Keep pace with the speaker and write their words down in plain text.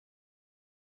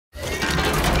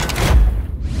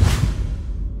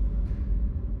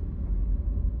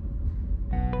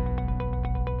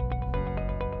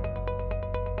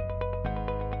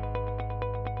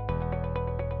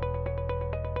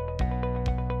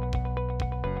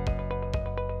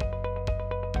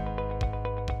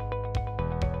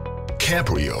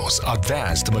Cambrios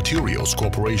Advanced Materials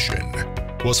Corporation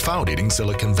was founded in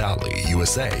Silicon Valley,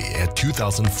 USA in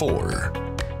 2004.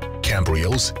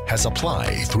 Cambrios has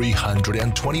applied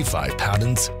 325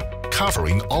 patents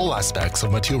covering all aspects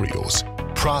of materials,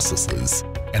 processes,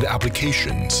 and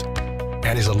applications,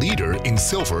 and is a leader in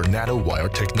silver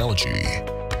nanowire technology.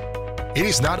 It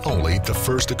is not only the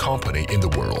first company in the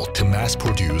world to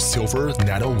mass-produce silver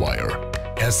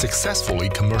nanowire and successfully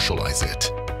commercialize it,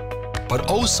 but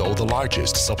also the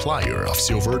largest supplier of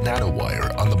silver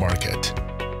nanowire on the market.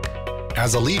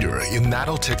 As a leader in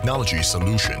nanotechnology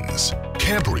solutions,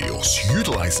 Cambrios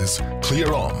utilizes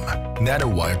ClearOhm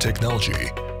nanowire technology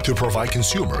to provide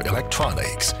consumer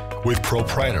electronics with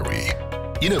proprietary,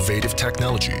 innovative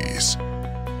technologies.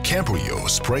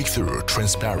 Cambrios' breakthrough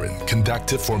transparent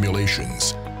conductive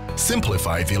formulations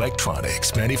simplify the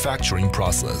electronics manufacturing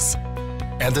process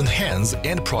and enhance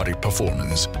end product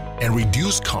performance and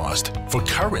reduce cost for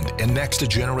current and next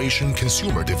generation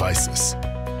consumer devices,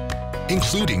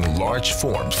 including large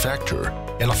form factor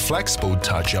and flexible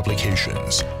touch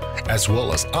applications, as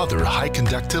well as other high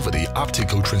conductivity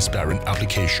optical transparent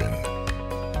application.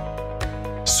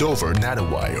 Silver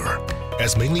nanowire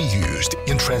is mainly used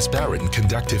in transparent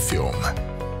conductive film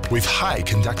with high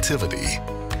conductivity,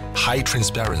 high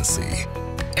transparency,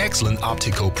 excellent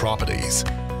optical properties,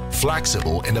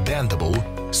 flexible and bendable,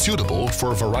 suitable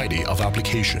for a variety of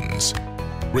applications,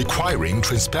 requiring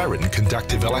transparent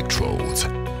conductive electrodes.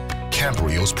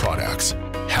 Cambrios products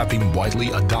have been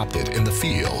widely adopted in the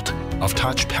field of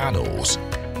touch panels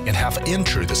and have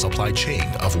entered the supply chain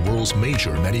of world's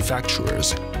major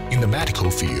manufacturers in the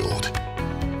medical field.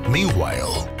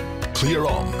 Meanwhile,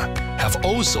 ClearOhm have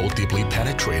also deeply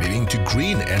penetrated into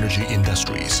green energy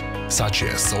industries such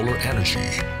as solar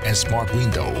energy and smart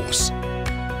windows.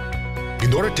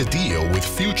 In order to deal with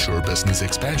future business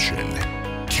expansion,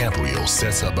 Cambrios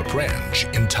sets up a branch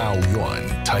in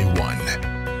Taoyuan, Taiwan,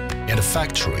 and a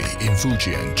factory in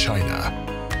Fujian, China,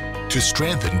 to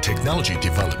strengthen technology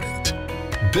development,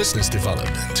 business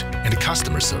development, and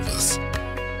customer service.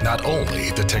 Not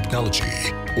only the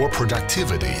technology or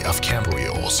productivity of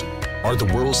Cambrios are the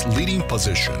world's leading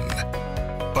position,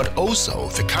 but also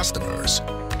the customers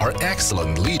are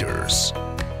excellent leaders.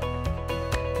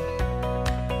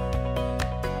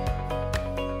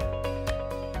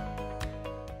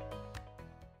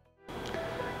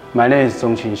 My name is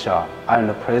Zhongqing Xiao. I'm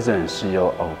the President and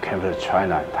CEO of Cambrios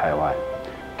China, Taiwan.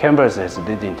 Cambrios has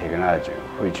leading technology,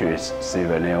 which is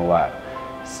silver nanowire.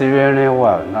 Silver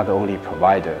nanowire not only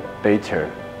provides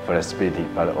better flexibility,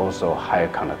 but also higher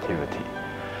conductivity.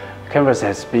 Cambrios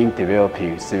has been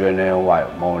developing silver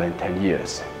nanowire more than 10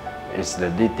 years. It's the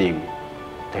leading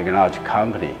technology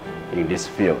company in this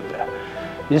field.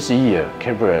 This year,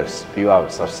 Cambrios built out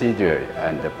a subsidiary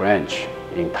and a branch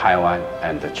in Taiwan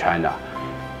and China.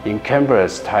 In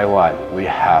Cambrios, Taiwan, we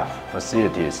have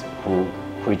facilities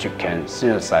which can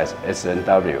synthesize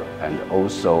SNW and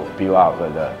also build up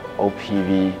the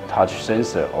OPV touch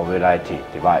sensor overlighting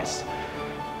device.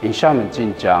 In Xiamen,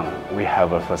 Jinjiang, we have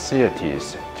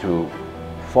facilities to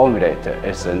formulate the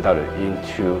SNW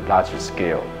into large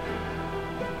scale.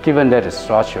 Given that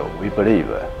structure, we believe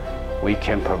we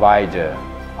can provide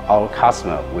our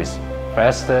customer with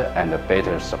faster and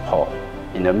better support.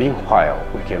 In the meanwhile,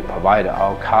 we can provide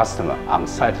our customer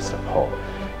on-site support.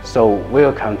 So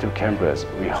welcome to Cambrios.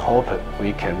 We hope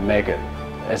we can make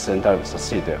SNW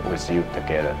succeed with you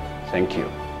together. Thank you.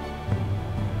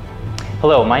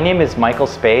 Hello, my name is Michael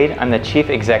Spade. I'm the Chief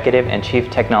Executive and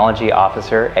Chief Technology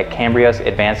Officer at Cambrios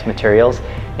Advanced Materials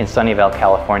in Sunnyvale,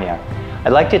 California.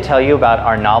 I'd like to tell you about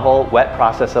our novel wet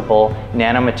processable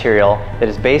nanomaterial that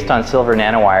is based on silver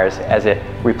nanowires as a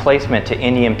replacement to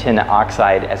indium tin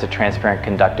oxide as a transparent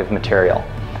conductive material.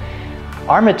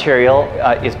 Our material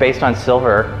is based on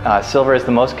silver. Silver is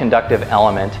the most conductive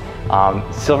element.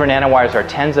 Silver nanowires are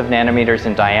tens of nanometers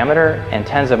in diameter and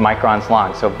tens of microns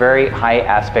long, so very high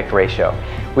aspect ratio.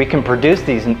 We can produce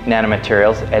these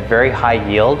nanomaterials at very high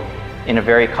yield in a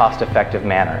very cost-effective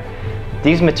manner.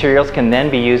 These materials can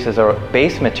then be used as a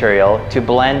base material to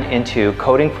blend into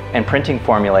coating and printing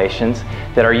formulations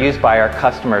that are used by our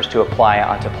customers to apply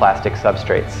onto plastic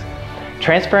substrates.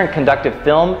 Transparent conductive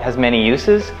film has many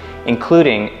uses,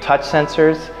 including touch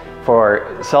sensors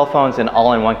for cell phones and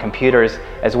all-in-one computers,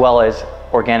 as well as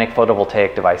organic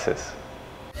photovoltaic devices.